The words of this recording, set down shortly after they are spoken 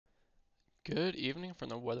Good evening from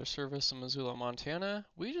the Weather Service in Missoula, Montana.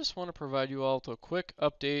 We just want to provide you all with a quick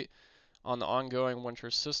update on the ongoing winter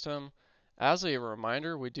system. As a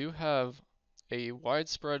reminder, we do have a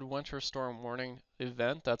widespread winter storm warning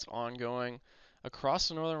event that's ongoing across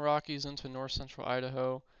the Northern Rockies into north central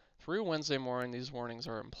Idaho. Through Wednesday morning, these warnings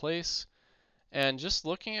are in place. And just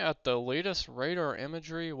looking at the latest radar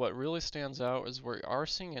imagery, what really stands out is we are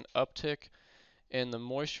seeing an uptick in the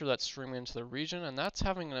moisture that's streaming into the region, and that's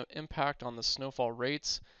having an impact on the snowfall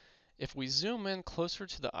rates. If we zoom in closer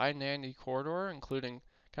to the I-90 corridor, including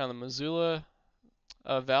kind of the Missoula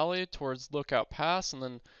Valley towards Lookout Pass, and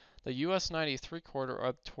then the US 93 corridor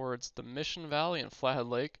up towards the Mission Valley and Flathead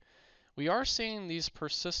Lake, we are seeing these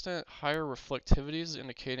persistent higher reflectivities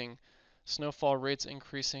indicating snowfall rates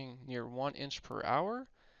increasing near 1 inch per hour.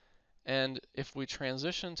 And if we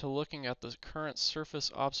transition to looking at the current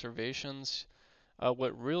surface observations,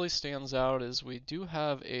 what really stands out is we do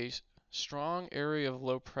have a strong area of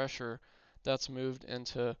low pressure that's moved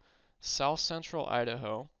into south central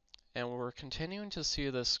Idaho, and we're continuing to see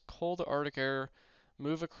this cold Arctic air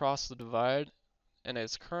move across the divide, and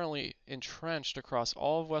it's currently entrenched across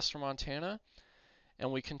all of western Montana.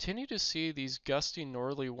 And we continue to see these gusty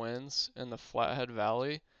northerly winds in the Flathead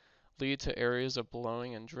Valley lead to areas of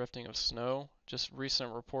blowing and drifting of snow. Just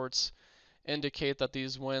recent reports indicate that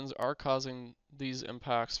these winds are causing these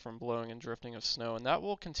impacts from blowing and drifting of snow, and that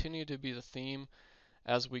will continue to be the theme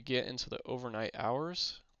as we get into the overnight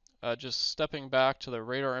hours. Just stepping back to the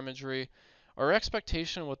radar imagery, our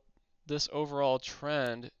expectation with this overall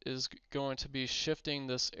trend is going to be shifting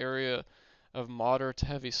this area of moderate to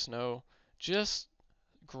heavy snow just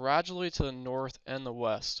gradually to the north and the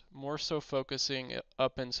west, more so focusing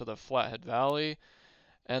up into the Flathead Valley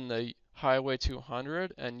and the Highway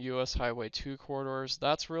 200 and US Highway 2 corridors.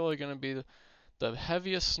 That's really going to be the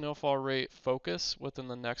heaviest snowfall rate focus within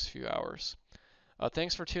the next few hours.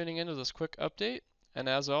 Thanks for tuning into this quick update, and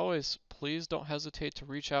as always, please don't hesitate to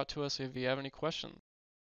reach out to us if you have any questions.